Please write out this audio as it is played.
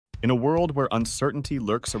In a world where uncertainty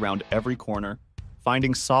lurks around every corner,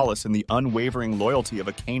 finding solace in the unwavering loyalty of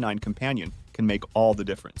a canine companion can make all the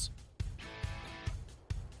difference.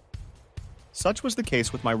 Such was the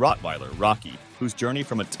case with my Rottweiler, Rocky, whose journey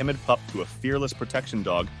from a timid pup to a fearless protection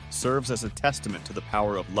dog serves as a testament to the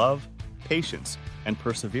power of love, patience, and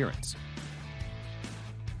perseverance.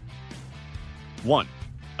 1.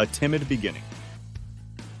 A timid beginning.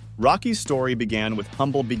 Rocky's story began with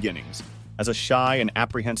humble beginnings, as a shy and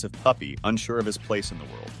apprehensive puppy unsure of his place in the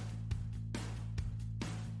world.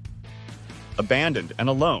 Abandoned and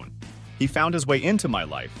alone, he found his way into my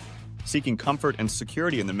life, seeking comfort and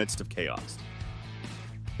security in the midst of chaos.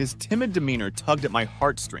 His timid demeanor tugged at my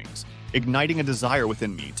heartstrings, igniting a desire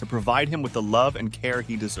within me to provide him with the love and care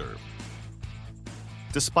he deserved.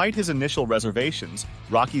 Despite his initial reservations,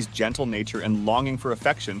 Rocky's gentle nature and longing for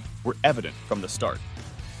affection were evident from the start.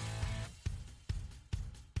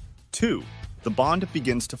 2. The bond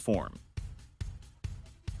begins to form.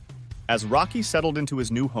 As Rocky settled into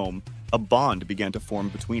his new home, a bond began to form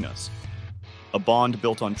between us. A bond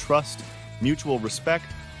built on trust, mutual respect,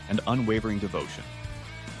 and unwavering devotion.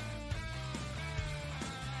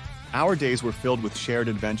 Our days were filled with shared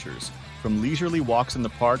adventures, from leisurely walks in the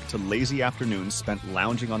park to lazy afternoons spent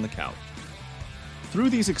lounging on the couch. Through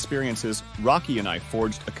these experiences, Rocky and I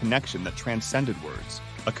forged a connection that transcended words,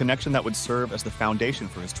 a connection that would serve as the foundation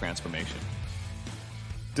for his transformation.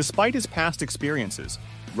 Despite his past experiences,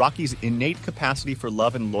 Rocky's innate capacity for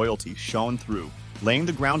love and loyalty shone through, laying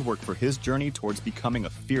the groundwork for his journey towards becoming a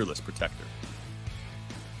fearless protector.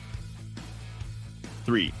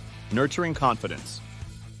 3. Nurturing confidence.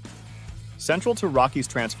 Central to Rocky's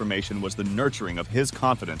transformation was the nurturing of his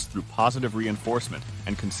confidence through positive reinforcement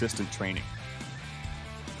and consistent training.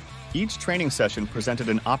 Each training session presented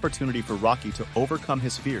an opportunity for Rocky to overcome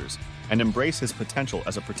his fears and embrace his potential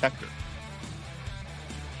as a protector.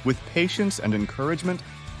 With patience and encouragement,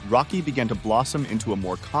 Rocky began to blossom into a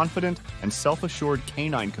more confident and self-assured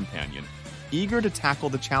canine companion, eager to tackle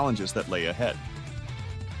the challenges that lay ahead.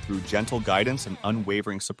 Through gentle guidance and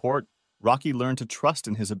unwavering support, Rocky learned to trust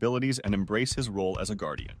in his abilities and embrace his role as a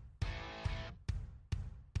guardian.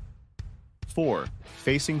 4.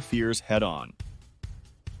 Facing fears head-on.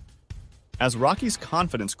 As Rocky's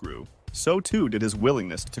confidence grew, so too did his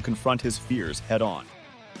willingness to confront his fears head-on.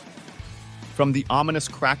 From the ominous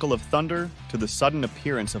crackle of thunder to the sudden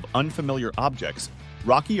appearance of unfamiliar objects,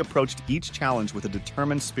 Rocky approached each challenge with a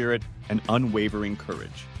determined spirit and unwavering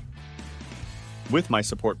courage. With my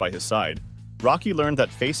support by his side, Rocky learned that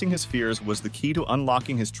facing his fears was the key to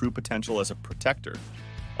unlocking his true potential as a protector,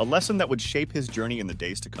 a lesson that would shape his journey in the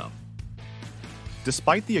days to come.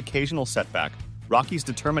 Despite the occasional setback, Rocky's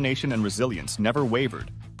determination and resilience never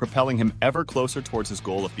wavered, propelling him ever closer towards his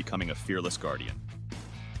goal of becoming a fearless guardian.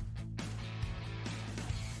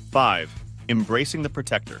 5. Embracing the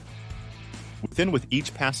protector. With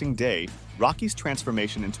each passing day, Rocky's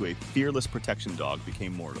transformation into a fearless protection dog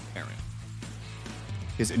became more apparent.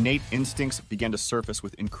 His innate instincts began to surface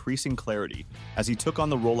with increasing clarity as he took on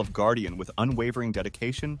the role of guardian with unwavering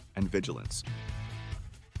dedication and vigilance.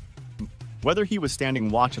 Whether he was standing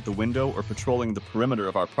watch at the window or patrolling the perimeter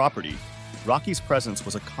of our property, Rocky's presence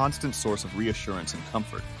was a constant source of reassurance and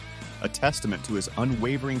comfort, a testament to his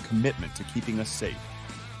unwavering commitment to keeping us safe.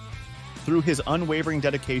 Through his unwavering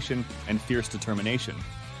dedication and fierce determination,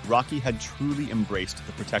 Rocky had truly embraced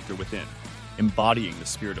the protector within, embodying the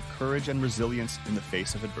spirit of courage and resilience in the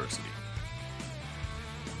face of adversity.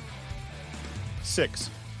 6.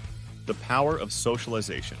 The power of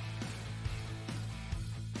socialization.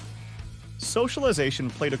 Socialization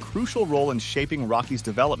played a crucial role in shaping Rocky's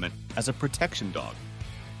development as a protection dog.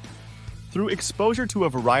 Through exposure to a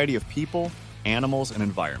variety of people, animals, and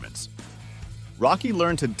environments, Rocky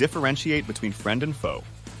learned to differentiate between friend and foe,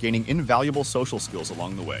 gaining invaluable social skills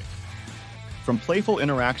along the way. From playful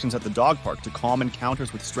interactions at the dog park to calm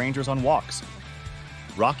encounters with strangers on walks,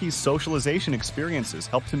 Rocky's socialization experiences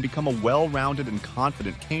helped him become a well-rounded and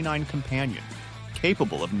confident canine companion,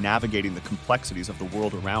 capable of navigating the complexities of the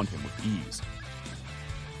world around him with ease.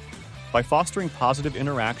 By fostering positive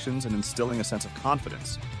interactions and instilling a sense of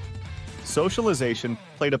confidence, socialization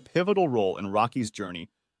played a pivotal role in Rocky's journey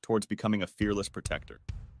towards becoming a fearless protector.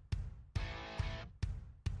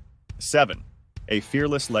 7. A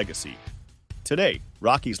fearless legacy. Today,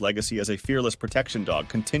 Rocky's legacy as a fearless protection dog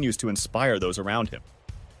continues to inspire those around him.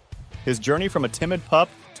 His journey from a timid pup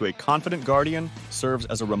to a confident guardian serves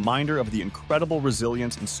as a reminder of the incredible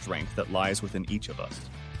resilience and strength that lies within each of us.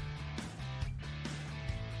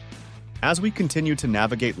 As we continue to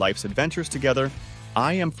navigate life's adventures together,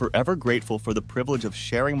 I am forever grateful for the privilege of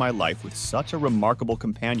sharing my life with such a remarkable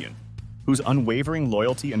companion, whose unwavering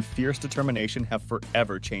loyalty and fierce determination have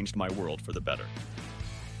forever changed my world for the better.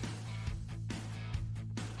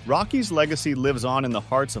 Rocky's legacy lives on in the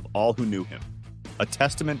hearts of all who knew him, a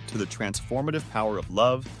testament to the transformative power of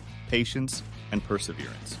love, patience, and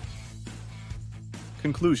perseverance.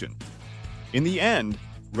 Conclusion. In the end,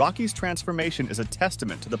 Rocky's transformation is a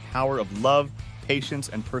testament to the power of love, patience,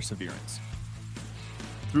 and perseverance.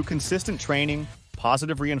 Through consistent training,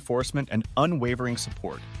 positive reinforcement, and unwavering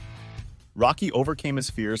support, Rocky overcame his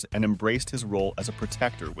fears and embraced his role as a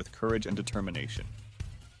protector with courage and determination.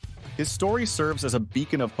 His story serves as a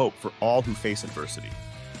beacon of hope for all who face adversity,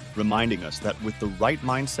 reminding us that with the right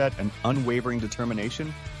mindset and unwavering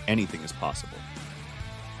determination, anything is possible.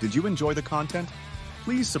 Did you enjoy the content?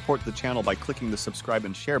 Please support the channel by clicking the subscribe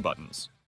and share buttons.